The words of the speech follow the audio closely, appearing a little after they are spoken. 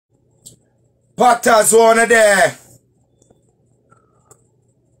Potters one there.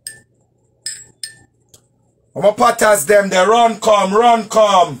 My potters them, they run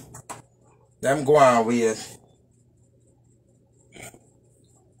come. Them go on weird.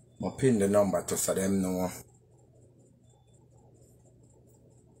 I pin the number to for them know.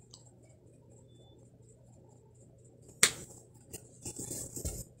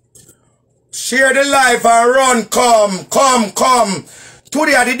 Share the live and run, come.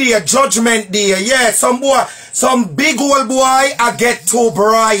 Today are the day, judgment day. Yeah, some big old boy, I get too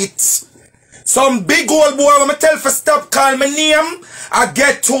bright. Some big old boy, when I tell for stop call my name, I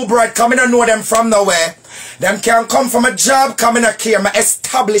get too bright, come in and know them from nowhere. Them can come from a job, come in a care, I'm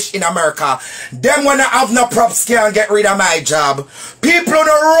established in America. Them when I have no props can't get rid of my job. People on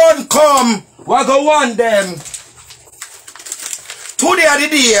the run come, what go want them? Today are the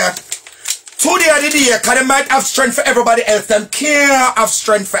day. Today are the day, cause they might have strength for everybody else. Them can't have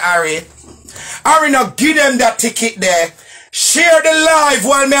strength for Harry. Harry now give them that ticket there. Share the live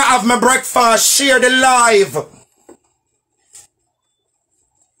while me have my breakfast. Share the live.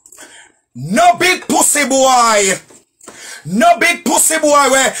 No big pussy boy. No big pussy boy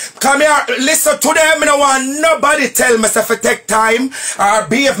where come here, listen to them. I don't want nobody tell myself to take time or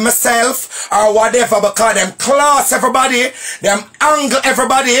behave myself or whatever, because them class everybody, them angle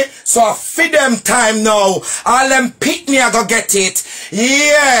everybody, so I feed them time now. All them pick me, I go get it.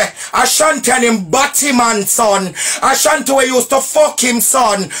 Yeah, Ashanti and him batty man son. Ashanti we used to fuck him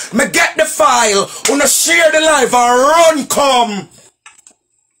son. Me get the file, wanna share the live and run come.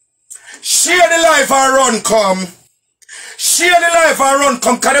 Share the live and run come. Share the life and run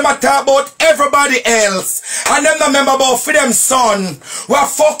come, cause them a talk about everybody else. And them not remember about for them son. We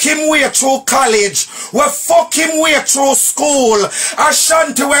fuck him way through college. We fuck him way through school.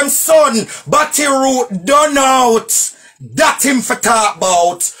 Ashanti them son, batty root done out. That him for talk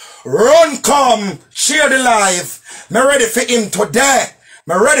about. Run come, share the life. Me ready for him today.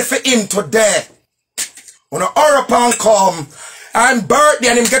 Me ready for him today. When a hurry and come. And birthday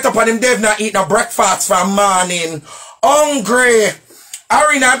and him get up and him Dave not eat no breakfast from morning. Hungry.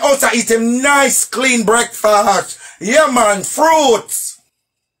 Arena and also eat him nice clean breakfast. Yeah man, fruits.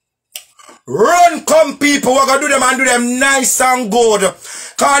 Run come people, we're gonna do them and do them nice and good.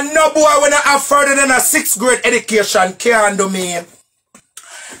 Cause no boy when I have further than a 6th grade education can't do me.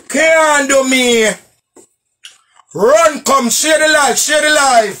 Can't do me. Run come, share the life, share the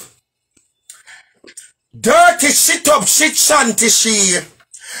life. Dirty shit up, shit shanty she.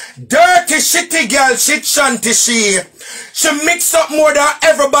 Dirty shitty girl, shit shanty she. She mix up more than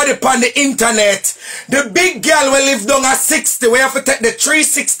everybody upon the internet. The big girl will live down at 60. We have to take the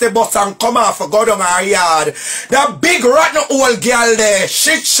 360 bus and come off and go down our yard. That big rotten old girl there,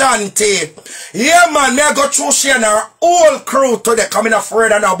 shit shanty. Yeah man, me I go through she and her whole crew today coming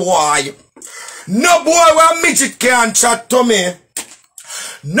afraid of no boy. No boy where midget can't chat to me.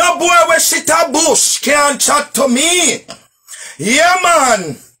 No boy where shit a bush can't chat to me. Yeah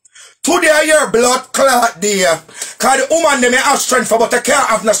man. Today I hear blood clot there. Cause the woman they may have strength for, but they can't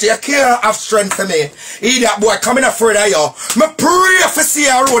have no, you can't have strength for me. Idiot boy coming afraid of you. Me pray for see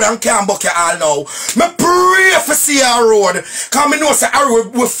a road and can't book you all now. Me pray for see a road. Cause me know say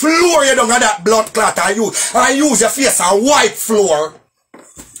I will floor you down on that blood clot and use your face and wipe floor.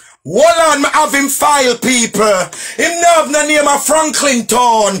 Hold on, me have him file people. Him now have the name of Franklin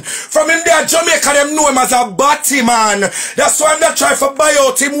Town. From him there Jamaica, them know him as a batty man. That's why I'm not trying to buy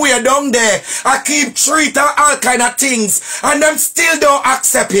out him way down there. I keep treating all kind of things. And them still don't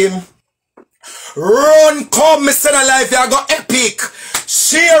accept him. Run, come, me said alive, I got epic.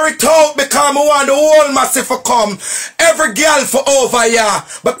 Share it out because I want the whole massive to come. Every girl for over here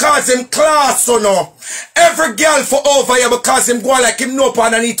because him class or no. Every girl for over here because him go like him no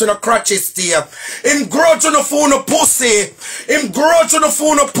pan and eat on a crutches there. Him grudge on the phone of pussy. Him grudge on the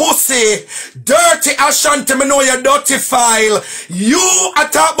phone of pussy. Dirty Ashanti, me know your dirty file. You a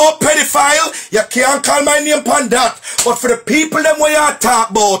talk about pedophile, you can't call my name upon that. But for the people them where you talk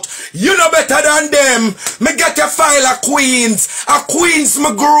about, you know better than them. Me get your file a Queens. A Queens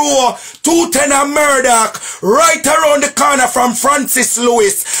me grow. 210 a Murdoch. Right around the corner from Francis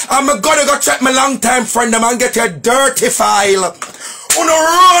Lewis. And me gotta go check my long time friend them and get your dirty file.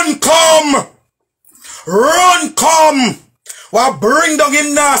 Run come. Run come. Well, bring down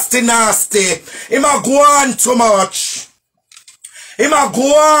him nasty. Him a go on too much. Him a go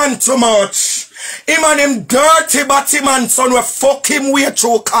on too much. Him and him dirty batty man son will fuck him way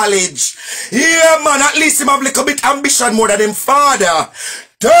through college. Yeah man, at least him have a little bit ambition more than him father.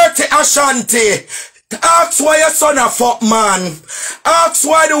 Dirty Ashanti. Ask why your son a fuck man. Ask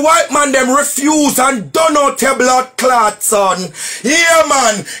why the white man them refuse and done out your blood clot son. Yeah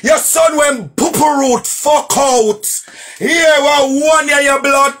man, your son when pooper root fuck out. Yeah, well, 1 year your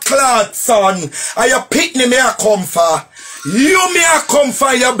blood clot son. And your pitney me a come for. You me a come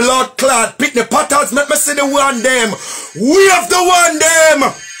for your blood clot. Pitney patterns make me see the one them. We have the one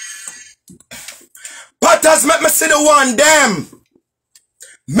them. Patterns make me see the one them.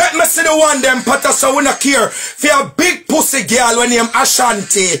 Make me see the one them Patters so we not care for a big pussy girl when him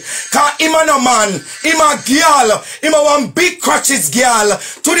Ashanti. Cause him a no man, him a girl, him a one big crutches girl.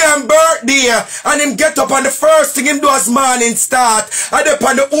 To them birthday and him get up and the first thing him do as morning start. And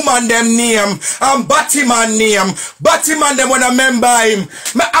upon the woman them name and Batman name. Batman them when I remember him.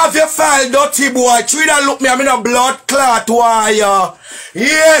 Me have your file dirty boy. Three that look me I'm in a blood clot wire.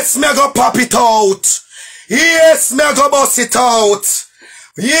 Yes, me go pop it out. Yes, me go bust it out.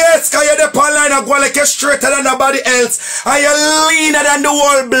 Yes, cause you're the line and go like you're straighter than nobody else. And you're leaner than the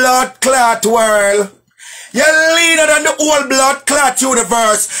whole blood clot world. You're leaner than the whole blood clot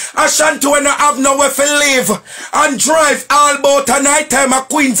universe. Ashanti when I have nowhere to live. And drive all about a night time at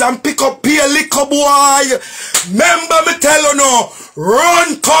Queens and pick up a liquor boy. Remember me tell you no.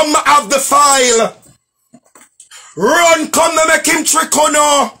 Run come have the file. Run come to make him trick on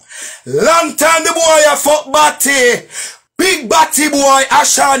no. Long time the boy a fuck batty. Big batty boy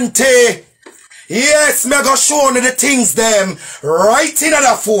Ashanti. Yes, me go show you the things them. Right in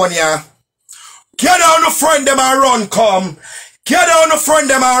the phone ya. Get down the friend them and run come. Get down the friend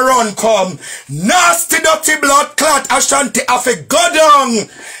them and run come. Nasty dirty blood clot Ashanti have a go down.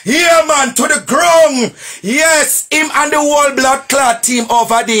 Yeah man, to the ground. Yes, him and the whole blood clot team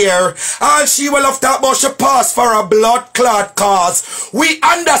over there. And she will have talk about she pass for a blood clot cause. We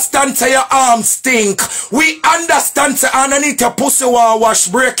understand say your arms stink. We understand say underneath your pussy wash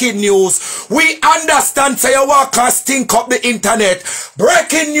breaking news. We understand say your walk and stink up the internet.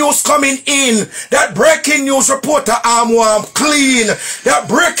 Breaking news coming in. That breaking news reporter arm warm clean. That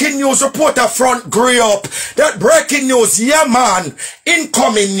breaking news reporter front grey up. That breaking news, yeah man,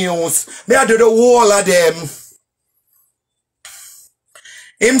 incoming news. May I do the whole of them.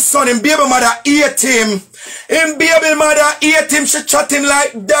 Him son, him baby mother ate him. Him baby mother ate him. She chat him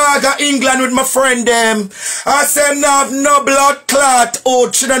like dog at England with my friend them. I say him not have no blood clot.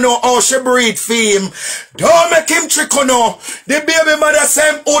 Oh, she don't know how she breathe for him. Don't make him trick on no. The baby mother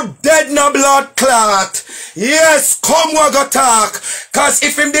say him oh dead no blood clot. Yes, come we go talk. Cause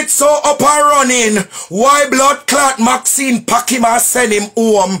if him did so up and running, why blood clot Maxine pack him and send him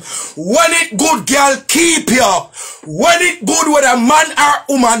home? When it good girl keep you. When it good with a man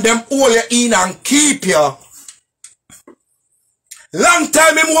or woman them hold you in and keep you. Long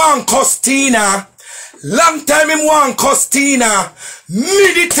time him want Costina. Long time him want Costina.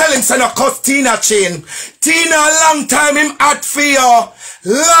 Me did tell him say no Costina chain. Tina long time him had for you.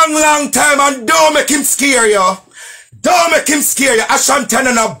 Long time and don't make him scare you. Don't make him scare you. Ashanti and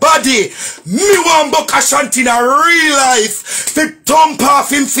a body. Me want book Ashanti in a real life. To thump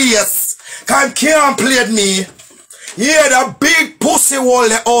off him face. Cause him can't play me. Yeah, the big pussy wall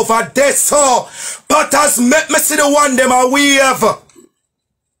over there, so. Patters make me see the one them a wave.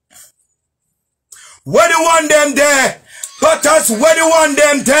 Where the one them there? Patters, where the one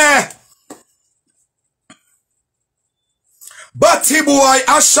them there? Batty boy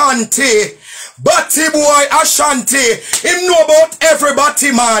Ashanti. Batty boy Ashanti. Him know about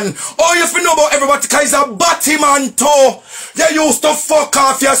everybody man. Oh, if you know about everybody, cause he's a batty man too. They used to fuck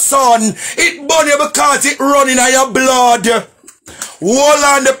off your son. It burn you because it running in your blood. All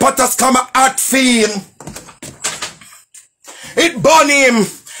on the Patters come at him. It burn him.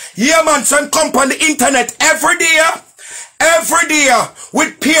 Yeah man, so him come on the internet every day. Every day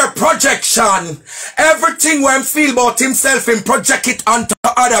with peer projection. Everything when him feel about himself, him project it onto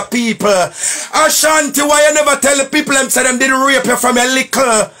other people. Ashanti, why you never tell the people them say them did rape you from your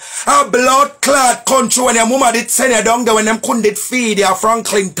little a blood clot country when your mama did send you down there when them couldn't did feed you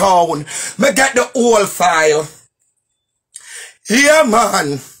Franklin Town. Me get the whole file. Yeah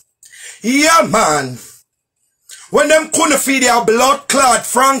man. Yeah man. When them couldn't feed you blood clot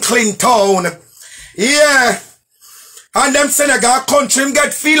Franklin Town. Yeah. And them Senegal country him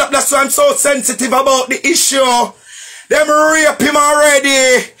get feel up. That's why I'm so sensitive about the issue. Them rape him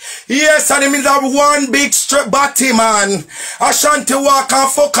already. Yes, and him is have one big strip batty man. Ashanti walk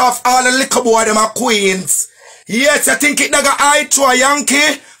and fuck off all the liquor boy them are queens. Yes, I think it naga eye to a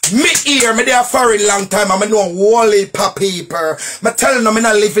Yankee. Me here, me there for a long time. I know whole heap of people. Me telling them me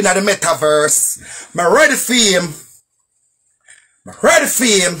not living in the metaverse. Me ready for him. Me ready for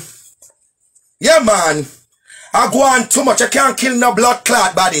him. Yeah man. I go on too much. I can't kill no blood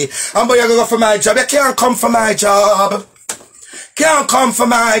clot body. And boy, you go for my job. You can't come for my job. Can't come for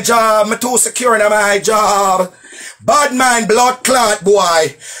my job. Me too secure in my job. Bad man, blood clot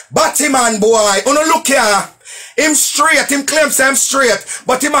boy. Batty man boy. Uno look here. Him straight. Him claims I'm straight.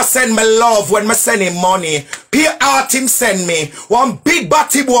 But he must send me love when me send him money. Pay art him send me. One big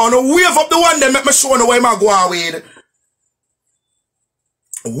batty boy. Uno wave up the one them. Make me show no where I go on with.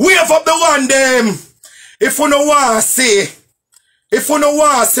 Wave up the one them. If you no want to see. If you no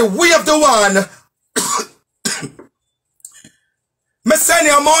want to see. Wave the one. Me send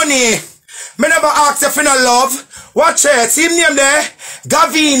you money. Me never ask you for no love. Watch it. See him name there?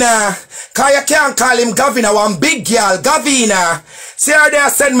 Gavina. Cause you can't call him Gavina. One big girl. Gavina. See her there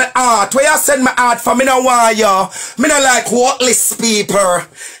send me art. Where you send me art for? Me no want you. Me no like worthless people.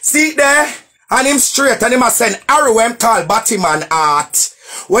 See it there? And him straight. And him a send arrow him call Batman art.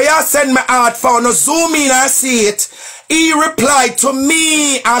 Where you send me art for? No zoom in and see it. He replied to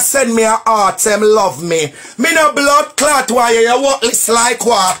me and send me a heart, say him love me. Me no blood clot why you worthless like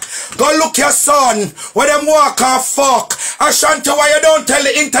what? Go look your son, where them walk and fuck. Ashanti, why you don't tell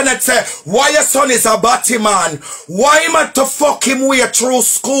the internet say, why your son is a batty man? Why him had to fuck him way through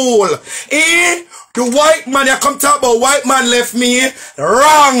school? Eh? The white man, you come talk about white man left me.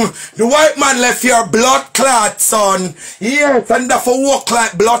 Wrong. The white man left your blood clot, son. Yes, and that for walk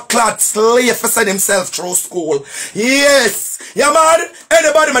like blood clot slave for send himself through school. Yes. Yeah, man.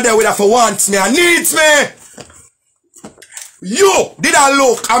 Anybody man there with that for wants me and needs me. You, did I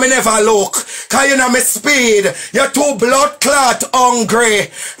look? I never look. Cause you know me speed. You're too blood clot hungry.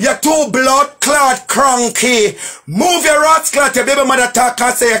 You're too blood clot cranky. Move your rat clot. Your baby mother talk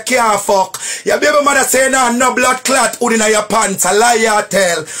and say you can't fuck. Your baby mother say no blood clot hood in your pants. A lie you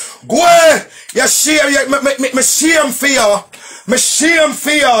tell. Go away. You shame. Me shame for you. Me shame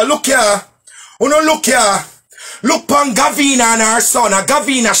for you. Look here. No look here. Look pon Gavina and her son.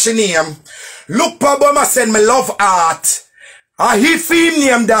 Gavina she name. Look pon Boma send me love art. He feel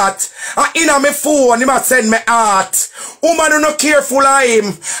name that. In a me phone, him a send me art. Woman who no careful of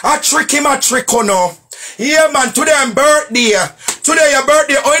him. I trick him, no. Yeah, man, today I'm birthday. Today your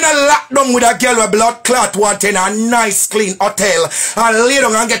birthday. Oh, in a lockdown with a girl with blood clot wanting a nice clean hotel. And lay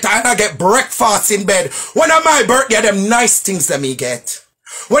down and get breakfast in bed. When it's my birthday, them nice things that me get.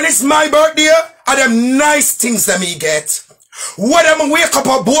 When it's my birthday, are them nice things that me get. Whether I wake up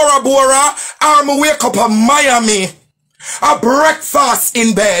a Bora Bora, or I wake up a Miami. A breakfast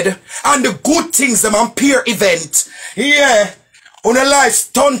in bed and the good things them on peer event. Yeah. On a life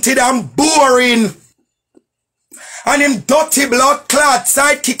stunted and boring. And him dirty blood clot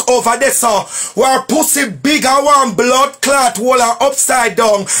sidekick over there so where pussy big and one blood clot wall her upside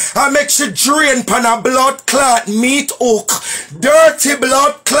down and make she drain pan a blood clot meat hook. Dirty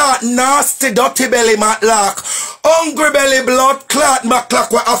blood clot nasty dirty belly matlock. Hungry belly blood clot matlock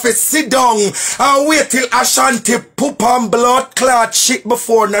where have to sit down and wait till Ashanti poop on blood clot shit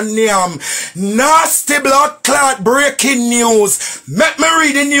before no name. Nasty blood clot breaking news. Make me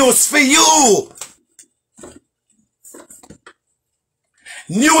read the news for you.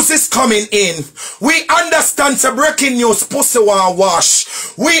 News is coming in. We understand the breaking news pussy want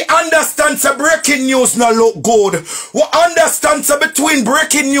wash. We understand the breaking news no look good. We understand the between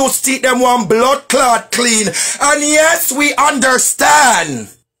breaking news teeth them one blood clot clean. And yes, we understand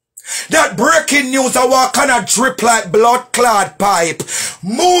that breaking news are what kind of drip like blood clot pipe.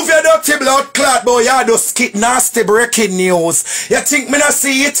 Move your dirty blood clot boy, you do skip nasty breaking news. You think me not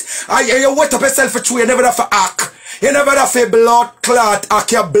see it? You wet up yourself for true, you never have to act. You never have a blood clot,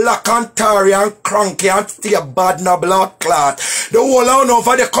 act your black and tarry and cranky and stay bad no blood clot. The whole on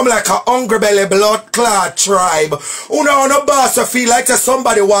over there come like a hungry belly blood clot tribe. No boss you feel like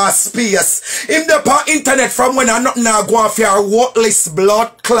somebody wants space. In the internet from when I not now go off your worthless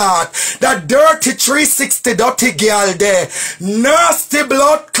blood clot. That dirty 360 dirty girl there. Nasty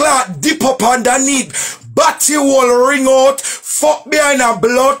blood clot dip up underneath. Batty will ring out. Fuck behind a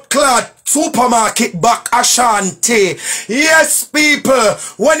blood clot. Supermarket back Ashanti. Yes, people.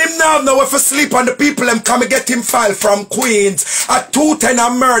 When him now know if sleep on the people them come and get him file from Queens. A 210 a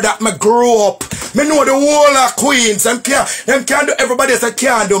murder me grew up. Me know the whole of Queens. Them can't do everybody else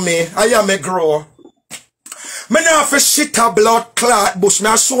can't do me. I am me grow. Me now for shit a blood clot bush. Me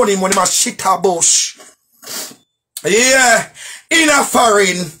I show him when him a shit a bush. Yeah. In a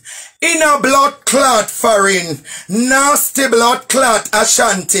foreign. In a blood clot foreign. Nasty blood clot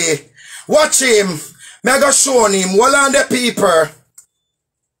Ashanti. Watch him. Me go show him. Well on the people.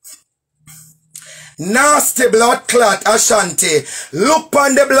 Nasty blood clot Ashanti. Look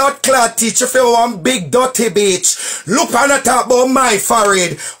on the blood clot teacher for one big dirty bitch. Look on the top about my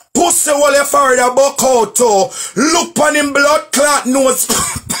forehead. Pussy while you forehead a buck out too. Look on him blood clot nose.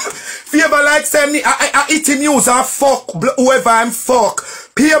 Favor like say me, I eat him use and fuck whoever I'm fuck.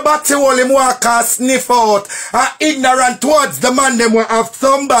 Pay back to all him walk and sniff out. Ignorant towards the man them will have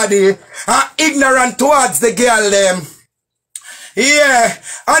somebody. Ignorant towards the girl them. Yeah,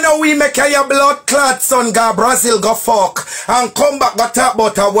 I know we make your blood clot son go Brazil go fuck and come back go talk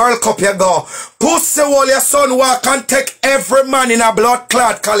about a World Cup you go. Pussy all your son walk and take every man in a blood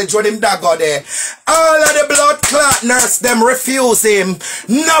clot college when him that go there. All of the blood clot nurse them refuse him.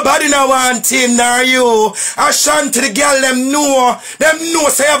 Nobody no want him nor you. Ashanti the girl them know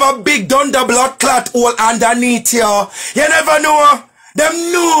say you have a big dunder blood clot hole underneath you. You never know.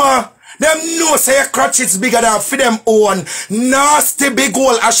 Them know say your crotch is bigger than for them own. Nasty big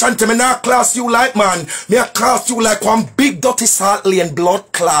hole Ashanti. Me not class you like man. Me a class you like one big dirty salt lane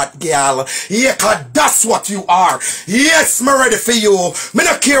blood clot girl. Yeah, cause that's what you are. Yes, me ready for you. Me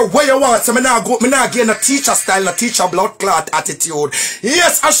not care where you want. So me not get a teacher style, a teacher blood clot attitude.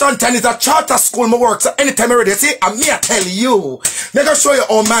 Yes, Ashanti is a charter school me work. So anytime you ready, see, I'm me tell you. Me gonna show you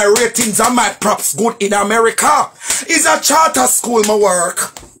all my ratings and my props good in America. It's a charter school me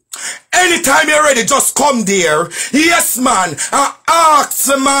work. Anytime you're ready, just come there. Yes, man. Ask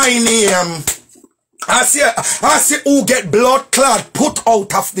my name. I see who get blood clot put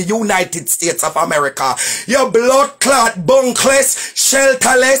out of the United States of America. Your blood clot bunkless,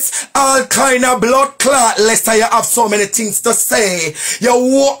 shelterless, all kind of blood clot less you have so many things to say. You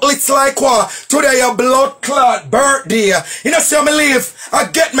walk it's like what? Today your blood clot birthday. You know see me live. I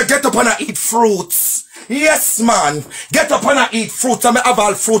get up and I eat fruits. Yes, man. Get up and I eat fruits. I have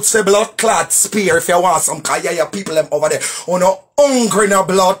all fruits for blood clot spear if you want some. Cause yeah, people them over there who no hungry in a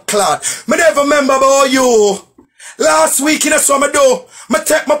blood clot. Me never remember about you. Last week, you know what I do? Me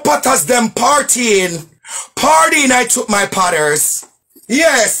take my potters them partying. Partying, I took my potters.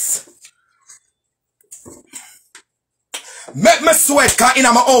 Yes. Make me sweat cause in my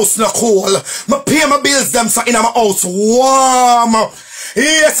house no cool. Me pay my bills them so in my house warm.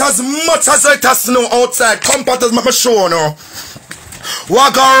 Yes, as much as it has snow outside, come potters make me show no.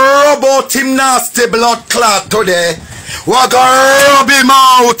 What a rub out him nasty blood clot today. What a rub him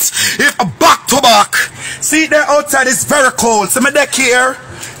out. If back to back. See there outside is very cold. See me deck here.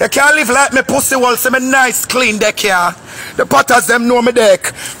 You can't live like me pussy wall. See me nice clean deck here. The potters them know me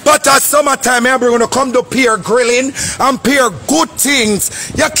deck. But at summertime I'm gonna come to pier grilling and pier good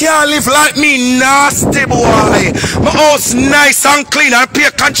things. You can't live like me nasty boy. My house nice and clean and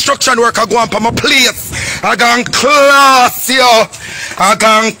pier construction work I go on for my place. I got class yo. I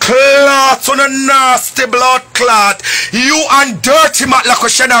got class on a nasty blood clot. You and dirty mat like a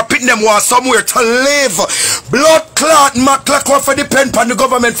shedder pit them want somewhere to live. Blood clot mat like what for depend on the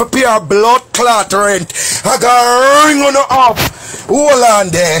government for pay our blood clot rent. I got ring on the up. Hold on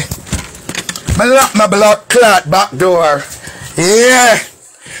there. I lock my blood clot back door. Yeah.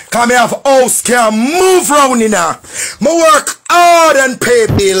 Cause me have house can move round in her. Me work hard and pay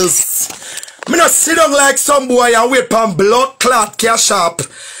bills. Me not sit down like some boy and wait for blood clot cash up.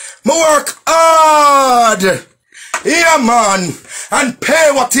 Me work hard. Yeah, man. And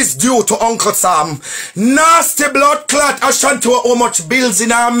pay what is due to Uncle Sam. Nasty blood clot Ashanti how much bills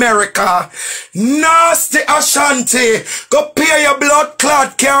in America. Nasty Ashanti. Go pay your blood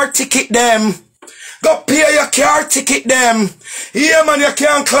clot car ticket them. Go pay your car ticket them. Yeah, man, you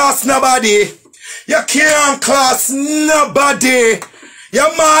can't class nobody. You can't class nobody.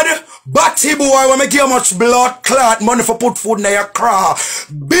 You mad? Batty boy, when me give much blood clot money for put food in your car.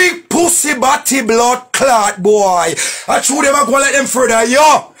 Big pussy batty blood clot boy. I true them I go let them further,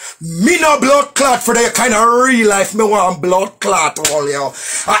 yo. Me no blood clot for the kind of real life me want blood clot all yo.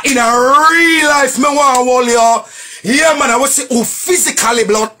 In a real life me want all yo. Yeah man, I will see who physically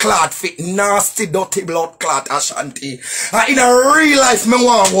blood clot fit nasty dirty blood clot Ashanti. In a real life me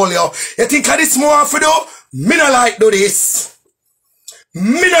want all yo. You think of this more for do? Me no like do this.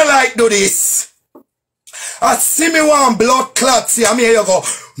 Me no like do this. I see me want blood clot. See, I'm here you go.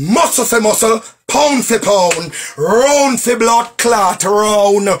 Muscle for muscle, pound for pound, round for blood clot,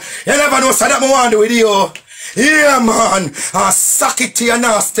 round. You never know, so that me want to do with you. Yeah, man. I suck it to your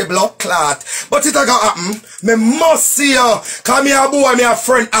nasty blood clot. But it a gonna happen. Me must see you. Cause me a boy, me a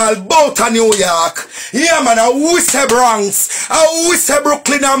friend all bout a New York. Yeah, man. I wish a Bronx. I wish a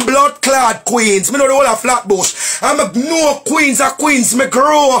Brooklyn and blood clot Queens. Me know the whole of Flatbush. I'm a no Queens are Queens. Me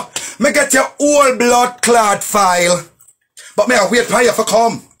grow. Me get your whole blood clot file. But me a wait for you for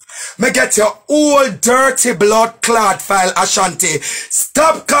come. Me get your old dirty blood clot file Ashanti.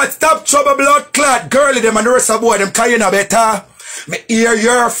 Stop trouble blood clot girly them and the rest of boy them cause you know better. Me hear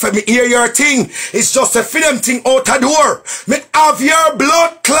your thing. It's just a film thing out the door. Me have your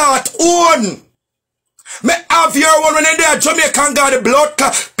blood clot own. Me have your one when they there. Jamaican got the blood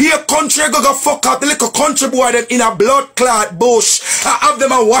clot. Be a country go fuck up the little country boy them in a blood clot bush. I have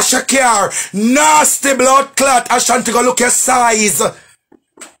them a wash a car. Nasty blood clot. I shan't go look your size.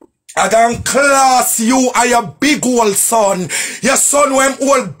 I can class you are your big old son. Your son when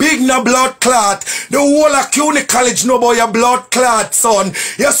old big na blood clot. The whole of CUNY College know about your blood clot son.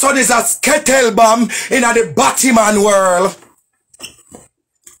 Your son is a skettle bomb in the Batman world.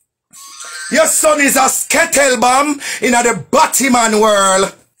 Your son is a skettle bomb in the Batman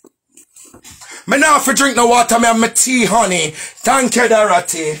world. Me now for drink no water, me have my tea, honey. Thank you,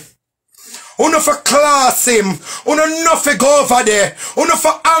 Dorothy. Uno for class him. Uno no for go over there. Uno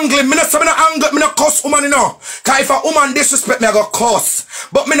for angling. Me not say me no angle. Me no cuss woman, you know. Cause if a woman disrespect me, I go cuss.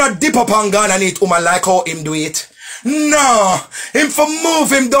 But me not dip up and gun and eat woman like how him do it. No, him for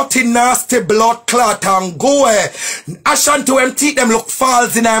move him dirty nasty blood clot and go Ashanti him teeth them look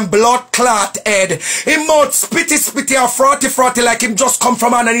falls in him blood clot head. Him mouth spitty and frotty like him just come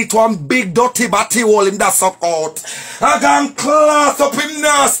from underneath one big dirty batty hole him that suck out. I can class up him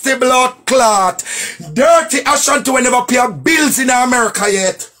nasty blood clot. Dirty Ashanti will never pay bills in America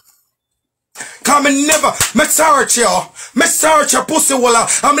yet. Cause me never, me search your pussy walla,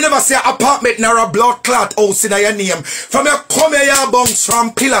 and me never say apartment nor a blood clot house in your name. From your come here, your bunks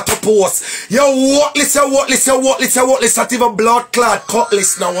from pillar to post. You worthless, not even blood clot,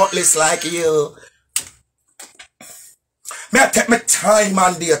 cutlass, no worthless like you. Me I take my time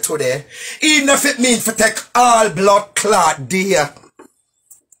on there today, even if it means to take all blood clot there.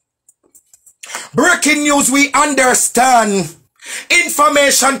 Breaking news, we understand.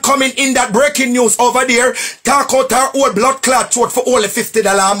 Information coming in that breaking news over there. Talk out our old blood clot throat for only $50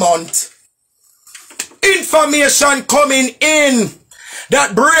 a month. Information coming in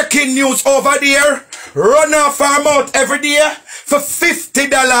that breaking news over there. Run off our mouth every day for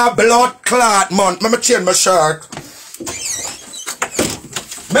 $50 blood clot month. Let me change my shirt.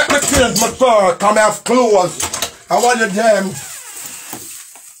 Make me change my shirt. Come have clothes. I want them.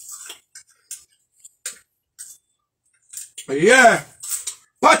 Yeah.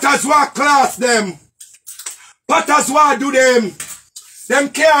 Potters what class them. Potters what do them. Them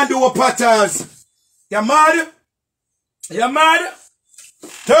can't do a potters. You mad? You mad?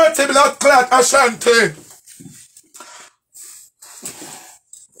 30 blood clot Ashanti.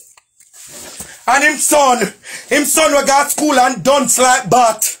 And him son we got school and dunce like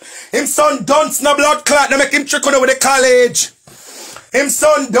that. Him son dunce no blood clot, they make him trick on over the college. Him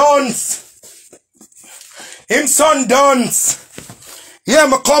son dunce. Him son dance. Yeah,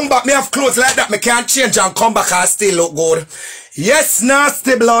 me come back. Me have clothes like that. Me can't change and come back and still look good. Yes,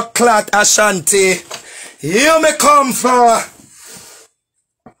 nasty blood clot Ashanti. Here me come for.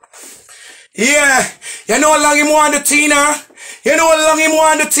 Yeah. You know how long him want the Tina? You know how long him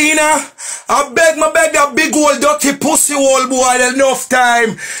want the Tina? I beg that big old dirty pussy old boy enough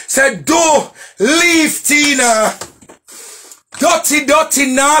time. Said, do leave Tina.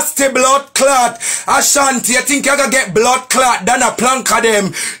 Dirty, nasty blood clot. Ashanti, you think you gonna get blood clot? Then a plank of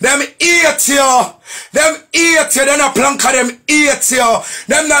them. Them eat you. Them eat you. Then a plank of them eat you.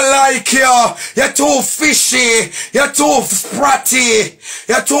 Them not like you. You're too fishy. You're too spratty.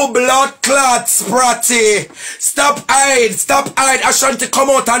 You're too blood clot spratty. Stop hide. Ashanti, come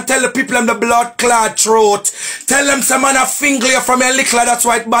out and tell the people them the blood clot truth. Tell them some man a finger you from your lickler. That's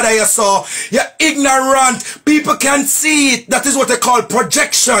why it bother you so. You're ignorant. People can see it. That is what they call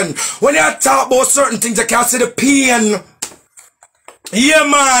projection. When you talk about certain things, you can't see the pain. Yeah,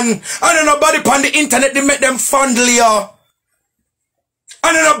 man. I don't know nobody on the internet, they make them fondle you. I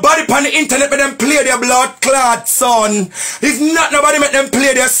don't know nobody on the internet, make them play their blood clot, son. If not, nobody make them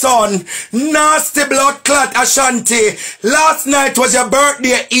play their son. Nasty blood clot, Ashanti. Last night was your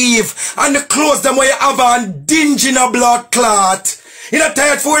birthday eve, and the clothes them where you have on dingy no blood clot. You not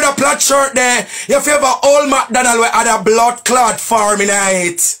tired for the plaid shirt there? You favor old McDonald where had a blood clot farm in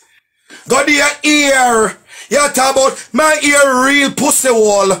it. Go to your ear. You talk about my ear real pussy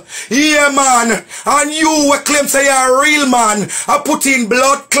wall. Yeah, man. And you will claim say you're a real man. I put in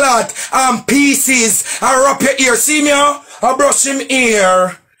blood clot and pieces. I wrap your ear. See me? I brush him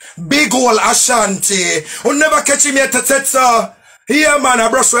ear. Big old Ashanti. You never catch him yet to say so. Yeah, man. I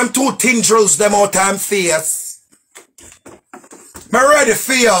brush them two tendrils them out time face. Me ready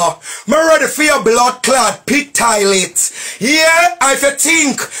for you. Me ready for your blood clot pit toilet. Yeah, if you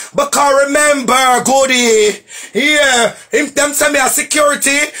think, because remember, goodie. Yeah, them say me a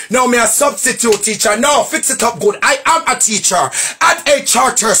security, now me a substitute teacher. Now fix it up good. I am a teacher at a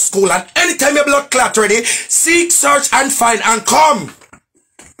charter school, and anytime your blood clot ready, seek, search, and find and come.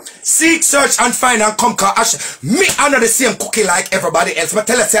 Seek, search, and find and come. Cause me I know the same cookie like everybody else. But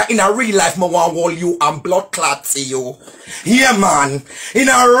tell us in a real life, me want hold you and blood clot to you. Yeah, man. In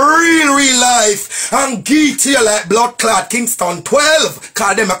a real life, and give to you like blood clot Kingston 12.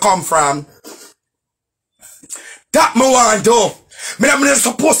 Cause them I come from. That me want do. Me not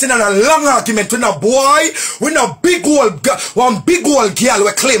supposed to in a long argument with a boy, with a big old, one big old girl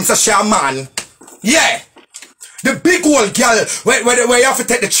who claims that she a man. Yeah. The big old girl where you have to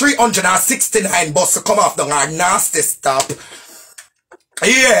take the 369 bus to come off the nasty stop.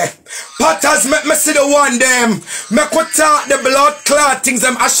 Yeah. Potters make me see the one them. Me could talk the blood clot things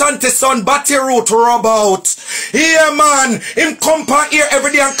them Ashanti son Batty Root rub out. Yeah man. Him come pan here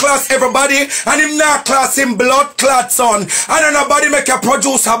every day and class everybody. And him not class him blood clot son. And nobody make you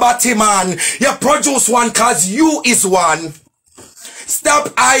produce a Batty man. You produce one cause you is one.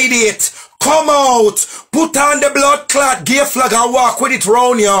 Stop hide it. Come out, put on the blood clot gear flag and walk with it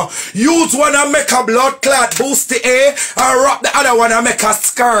round you. Use one and make a blood clot boost the air and wrap the other one and make a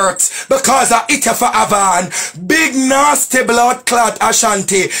skirt. Because I eat you for a van. Big nasty blood clot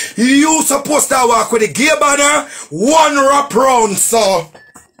Ashanti. You supposed to walk with the gear banner, one wrap round so.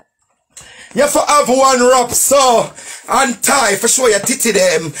 You have to have one wrap so. And tie for sure your titty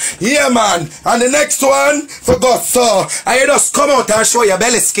them. Yeah man. And the next one for God so. And you just come out and show your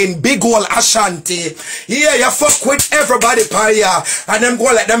belly skin. Big old Ashanti. Yeah, you fuck with everybody pa ya. And them go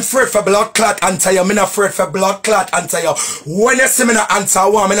let them afraid for blood clot answer you. Me not afraid for blood clot answer you. When you see me not answer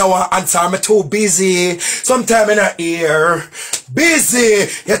one, me not want answer. I'm too busy. Sometime in a ear. Busy.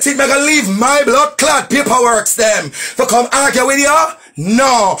 You think me gonna leave my blood clot paperworks them to come argue with you?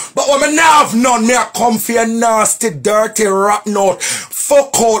 No, but when me not have none, me a come for your nasty, dirty, rat note.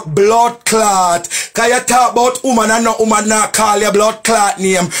 Fuck out blood clot. Cause you talk about woman and no woman not call your blood clot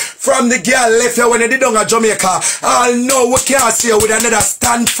name. From the girl left you when you did down at Jamaica. I'll know we can't see you with another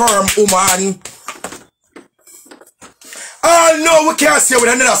stand firm woman. I know we can't say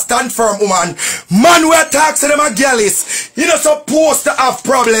with another stand firm woman. Man, we talk to them a girlies. You're not supposed to have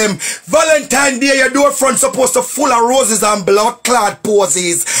problem. Valentine Day, your door front supposed to full of roses and blood clot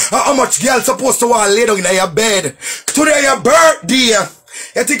poses. How much girl supposed to want to lay down in your bed? Today your birthday.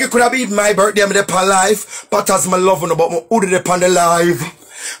 You think it could have been my birthday, I'm there for life? But as my love, but my hoodie there on the live.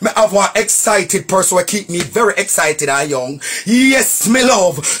 Me have one excited person who keep me very excited and young. Yes, me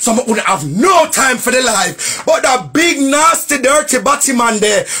love. So I wouldn't have no time for the life. But that big, nasty, dirty batty man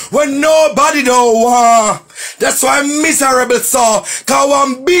there, when nobody don't want. That's why I'm miserable, so. Cause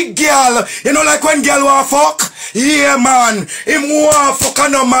one big girl, you know like when girl want fuck? Yeah, man. Him want fuck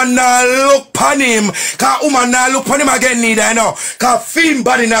and no man nah look pan him. Cause woman nah look pan him again neither, you know. Cause film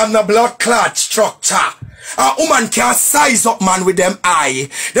body nah have no blood clot structure. A woman can size up man with them eye.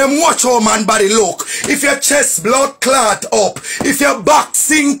 Them watch how man body look. If your chest blood clot up, if your back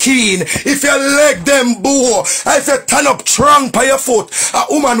sinking, if your leg them bow, if you turn up strong by your foot, a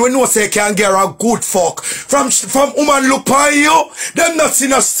woman will know say can get a good fuck. From woman look by you, them not see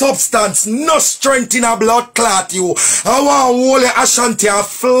no substance, no strength in a blood clot you. I want hold your Ashanti and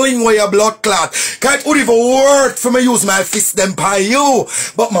fling away your blood clot. Can't even word for me use my fist them by you.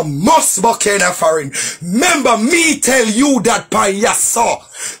 But my must buck in a foreign. Remember me tell you that by yes sir.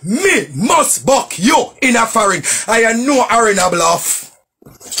 Me must buck you in a foreign. I know arena bluff.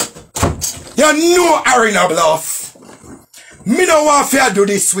 You know arena bluff. Me no want to do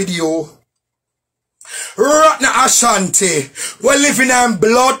this with you. Rotten Ashanti. We're living in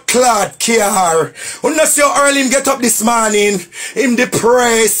blood clot care. Unless you early him get up this morning. Him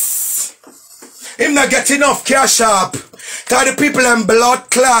depressed. Him not get enough cash up. Cause the people in blood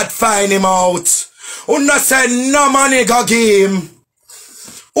clot find him out. Unna say no money go give him.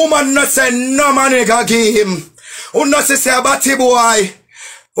 Woman no say no money go give him. Unna say a batty boy.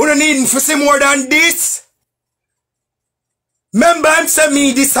 Unna need him for see more than this. Remember him say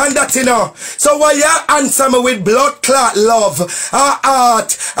me this and that you know. So why you answer me with blood clot love?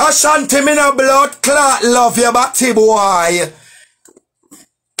 Heart. Ashanti me no blood clot love you batty boy.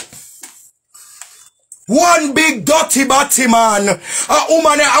 One big dirty batty man. A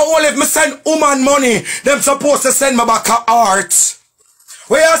woman, I only if me send woman money, them supposed to send me back a heart.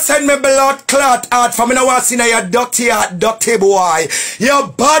 Where you send me blood clot heart for me no want to see your dirty heart, dirty boy. Your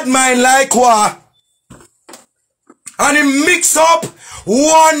bad mind like what? And he mix up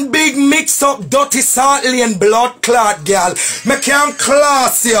One big mix up dirty salt lane blood clot girl. Me can't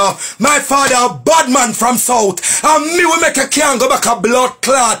class you. My father a bad man from south. And me will make a can go back a blood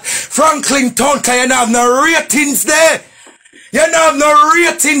clot. Franklin Town can you have no ratings there. You don't have no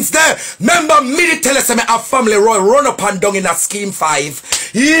ratings there. Remember me to tell us I have family run up and down in a scheme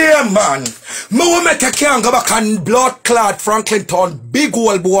 5. Yeah man. Me will make a can go back and blood clot Franklin Town. Big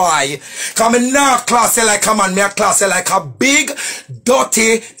old boy. Cause me not class you like a man. Me a class you like a big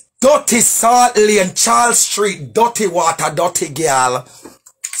dirty salt lane Charles Street dirty water dirty girl.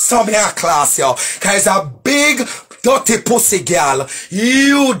 So me a class you. Cause a big dirty pussy girl,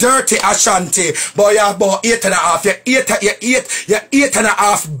 you dirty Ashanti, boy, you're about 8.5, you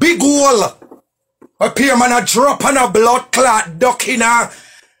 8.5 big hole. Appear man a drop on a blood clot duck in a,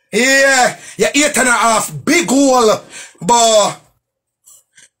 yeah, you 8.5 big hole, boy.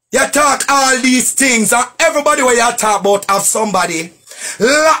 You talk all these things, and everybody where you talk about have somebody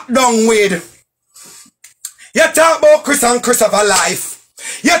locked down with. You talk about Chris and Chris have a life.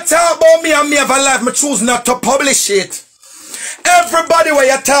 You talk about me and me have a life, me choose not to publish it. Everybody where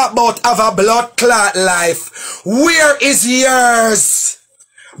you talk about have a blood clot life. Where is yours?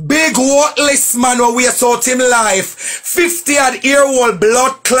 Big worthless man who waste out him life. 50-odd-year-old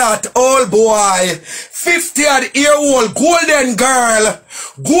blood clot old boy. 50-odd-year-old golden girl.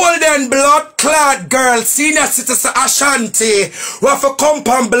 Golden blood clot girl. Senior citizen Ashanti. Who have to come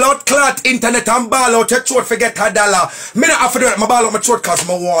on blood clot internet and ball out your throat for get $1. Me not have to do it. My ball out my throat cause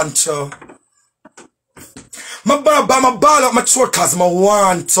I want to. My ball out my throat cause I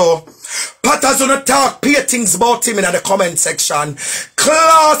want to. Patters wanna talk, pay things about him in the comment section.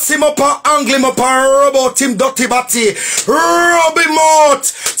 Class him up and angle him up and rub out him dirty body. Rub him out.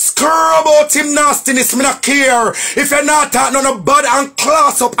 Scrub out him nastiness, me not care. If you're not talking on a bad and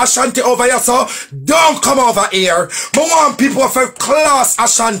class up Ashanti over here, so don't come over here. But want people for class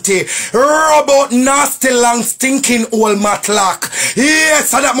Ashanti. Rub out nasty long stinking old matlock.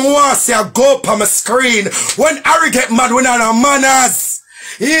 Yes, so that me want to see a go up on my screen. When Harry get mad, we not on manners.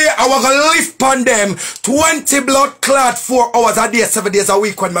 Yeah, I was gonna lift on them 20 blood clot 4 hours a day, 7 days a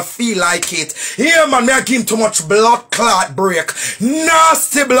week when I feel like it. Yeah, man, me I give him too much blood clot break.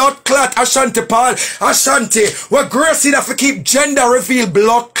 Nasty blood clot Ashanti Paul. Ashanti, we're Gracie enough to keep gender reveal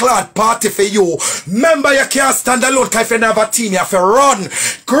blood clot party for you. Remember, you can't stand alone because if you never have a team, you have to run.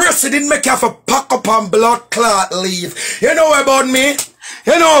 Gracie didn't make you have to pack up on blood clot leave. You know about me?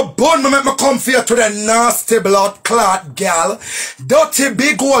 You know, bun me make me come for you to the nasty blood clot gal. Dirty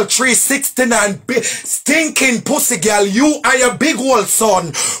big old 369 stinking pussy gal. You are your big old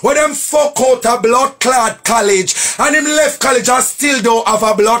son. When them fuck out a blood clot college and him left college and still don't have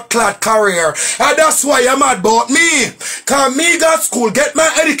a blood clot career. And that's why you're mad about me. Cause me got school, get my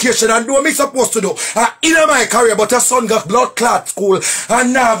education and do what me supposed to do. I in my career, but your son got blood clot school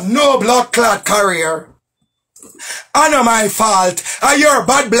and have no blood clot career. I know my fault. Your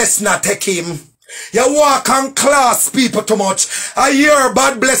bad bless not take him. You walk on class people too much. Your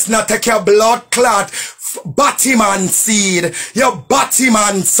bad bless not take your blood clot Batman seed. Your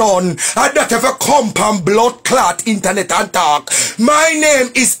Batman son. I don't ever come on blood clot internet and talk. My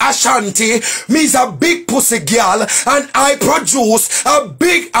name is Ashanti. Me's a big pussy girl and I produce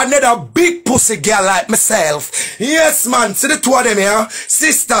another big pussy girl like myself. Yes man, see the two of them here.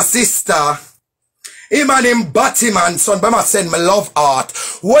 Sister. Him and him Batman son, but I send me love art.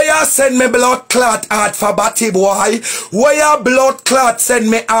 Where you send me blood clot art for Batty boy? Where you blood clot send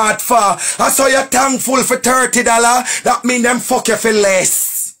me art for? I saw you thankful for $30. That mean them fuck you for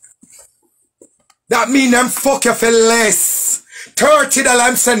less. That mean them fuck you for less. $30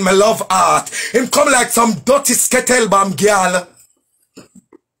 I'm send me love art. Him come like some dirty skettle bomb girl.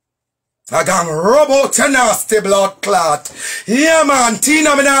 I gang rub out your nasty blood clot. Yeah man,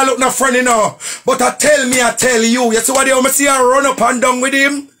 Tina me nah look no funny now. But I tell you. You see what you see her run up and down with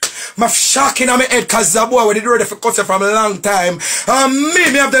him? My shocking on my head cause the boy we did ready for cussing from a long time. And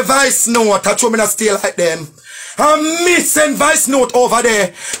me have the voice note. I told me not stay like them. And me send voice note over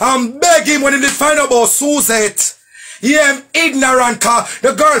there. And beg him when he did find out about Suzette. Yeah, I'm ignorant car.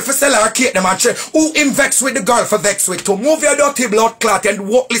 The girl for sell her cake them and say, who him vex with the girl for vex with to move your dirty blood clot and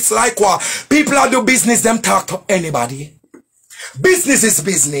worthless like what? People that do business, them talk to anybody. Business is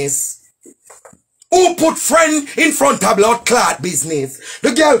business. Who Who put friend in front of blood clot business?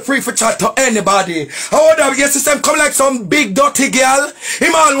 The girl free for chat to anybody. How that your system come like some big dirty girl?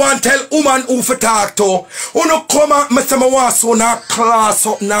 Him all want tell woman who for talk to. Who no come at me say me want so na class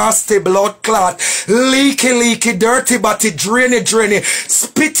up nasty blood clot. Leaky, dirty body, drainy.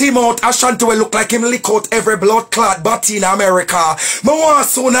 Spit him out. Ashanti will look like him lick out every blood clot body in America. Me want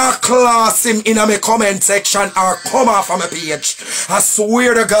so na class him in my comment section or come off of my page. I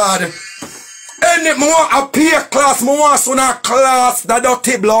swear to God. Any more appear class, more so na class, the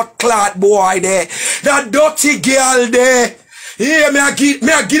dirty blood clot boy there. The dirty girl there. Yeah, me I give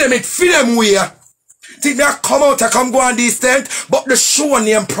them it, feed them where. Think me I come out, I come go on this tent, but the show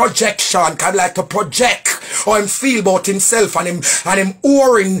name projection, can like to project how him feel about himself and him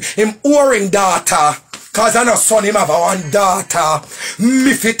oring data. Cause I know son him have one data.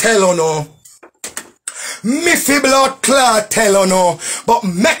 Me fi tell you no. Me fi blood clot tell you no. But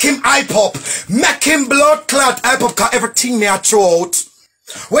make him hype up. Make him blood clot hype up, cause everything me I throw out.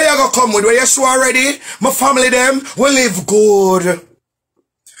 Where you gonna come with? Where you sure already? My family them, we live good.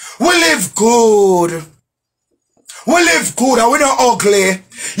 We live good. We live good and we not ugly.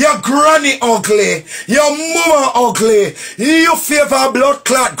 Your granny ugly. Your mama ugly. You favor blood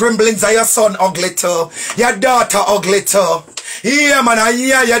clot gremlins and your son ugly too. Your daughter ugly too. Yeah man, I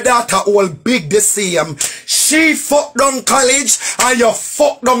hear your daughter all big the same. She fuck down college and you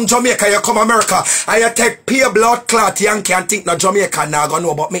fuck down Jamaica. You come America and you take pure blood clot. You can't think no Jamaica now gonna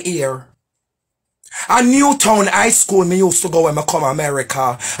know about me here. A Newtown High School me used to go when I come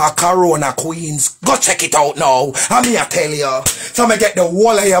America. A Corona Queens. Go check it out now. And me I tell you. So me get the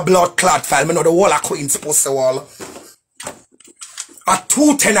wall of your blood clot file. Me know the wall of Queens pussy wall. A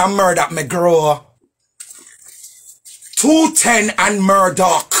 210 and Murdoch me grow. 210 and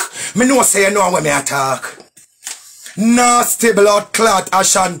Murdoch. Me know say you know when me attack. Nasty blood clot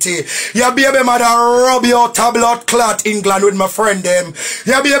Ashanti. Your baby mother rub you out a blood clot England with my friend them.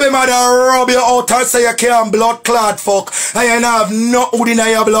 Your baby mother rub you out and say you can't blood clot fuck. And you have no hood in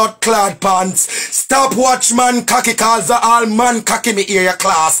your blood clot pants. Stop watch man cocky cause all man cocky me hear your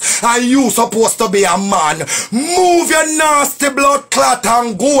class. And you supposed to be a man. Move your nasty blood clot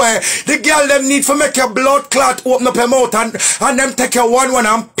and go away. The girl them need to make your blood clot open up your mouth and them take your one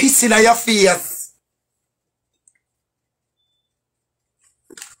and piss in your face.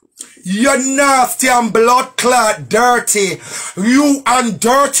 You're nasty and blood clot dirty. You and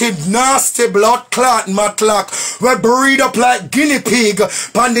dirty nasty blood clot matlock. We breed up like guinea pig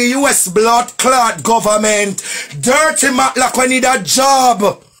pan the US blood clot government. Dirty matlock we need a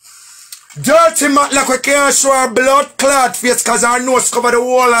job. Dirty matlock we can't show our blood clot face cause our nose cover the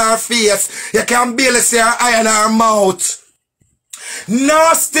whole of our face. You can barely see our eye and our mouth.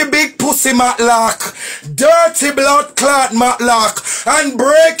 Nasty big pussy matlock. Dirty blood clot matlock. And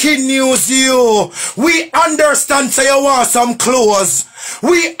breaking news you. We understand say you want some clothes.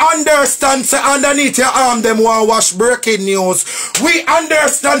 We understand say underneath your arm them want wash. Breaking news. We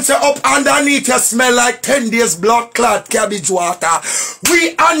understand say up underneath you smell like 10 days blood clot cabbage water.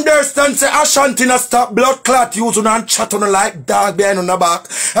 We understand say Ashanti na stop blood clot using and chat on like dog behind on the back.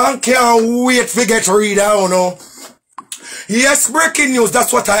 And can't wait to get read down no. Yes, breaking news,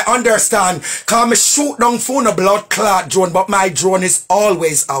 that's what I understand. Cause me shoot down phone a blood clot drone, but my drone is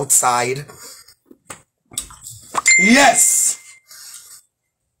always outside. Yes.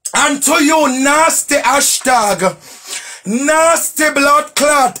 And to you, nasty hashtag. Nasty blood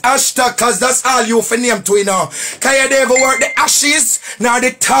clot hashtag, cause that's all you for name to you know. Can you ever work the ashes? Now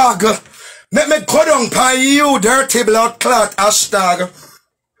the tag. Let me go down by you, dirty blood clot hashtag.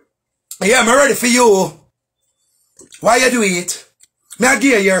 Yeah, I'm ready for you. Why you do it? Me I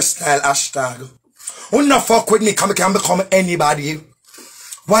give you your style hashtag. Who not fuck with me come can become anybody.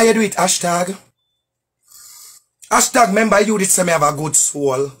 Why you do it hashtag? Hashtag remember you this time have a good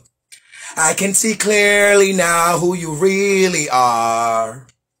soul. I can see clearly now who you really are.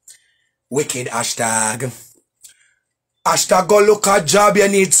 Wicked hashtag. Hashtag go look a job you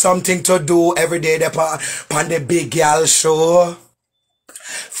need something to do every day upon the big gal show.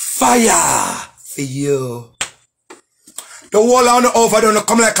 Fire for you. The whole on over don't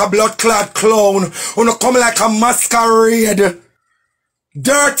come like a blood clot clown. Don't come like a masquerade.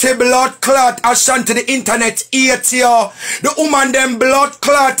 Dirty blood clot Ashanti the internet hate you. The woman them blood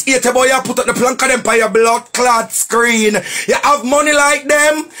clot hate you, boy. You put up the plank of them by your blood clot screen. You have money like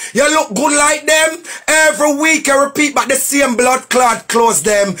them. You look good like them. Every week you repeat back the same blood clot clothes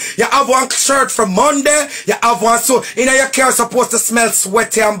them. You have one shirt from Monday. You have one so in your car supposed to smell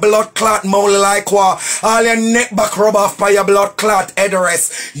sweaty and blood clot moldy like what. All your neck back rub off by your blood clot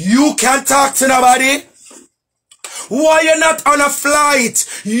headrest. You can't talk to nobody. Why you not on a flight?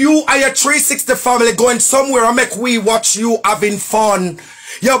 You and your 360 family going somewhere and make we watch you having fun.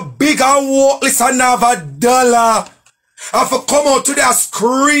 You big and worthless and have $1. And for come out today and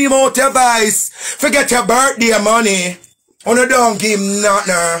scream out your voice. Forget your birthday money. You don't give him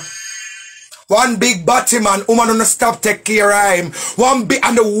nothing. One big Batman, woman don't stop take care of him. One big,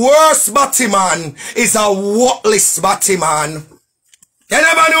 and the worst Batman is a worthless Batman. You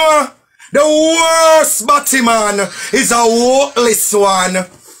never know? The worst Batman is a worthless one.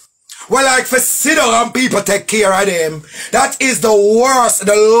 Well, like for sit down and people take care of them. That is the worst,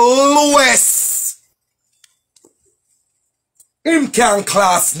 the lowest. Him can't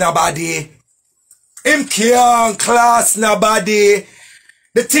class nobody. Him can't class nobody.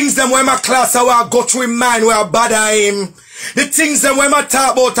 The things them when my class I will go through him mind where I bother him. The things them when I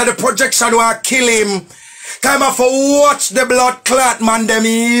talk about the projection where I kill him. Come off for watch the blood clot man them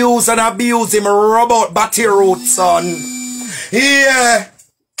use and abuse him rub out batty root son. Yeah.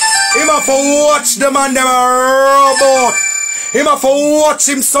 Him have to watch the man them rub out. Him have to watch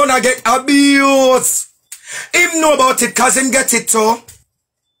him son I get abused. Him know about it cause him get it too.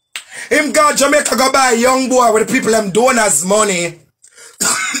 Him go Jamaica go buy a young boy with the people them donors money.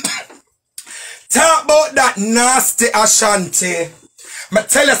 Talk about that nasty Ashanti. I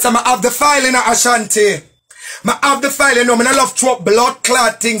tell you some I have the file in Ashanti. I have the file, you know, I love to throw blood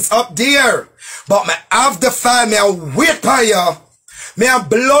clot things up there. But I have the file, I wait for you. Me a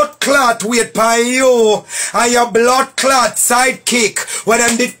blood clot wait for you. And your blood clot sidekick. When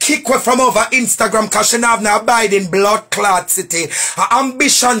them did kick away from over Instagram cause she have no abide in blood clot city. A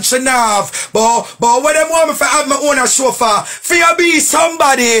ambition she have. But when them want me to have my own chauffeur. For you be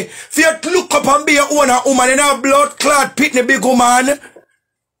somebody. For you look up and be your own woman in a blood clot pitney big woman.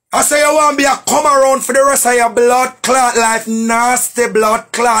 I say you want to be a come around for the rest of your blood clot life. Nasty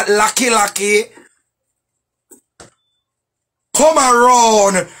blood clot. Lucky. Come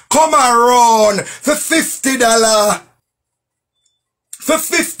around for $50. For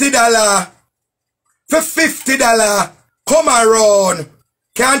 $50. For $50. Come around.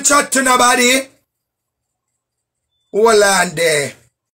 Can't chat to nobody. Hold on there.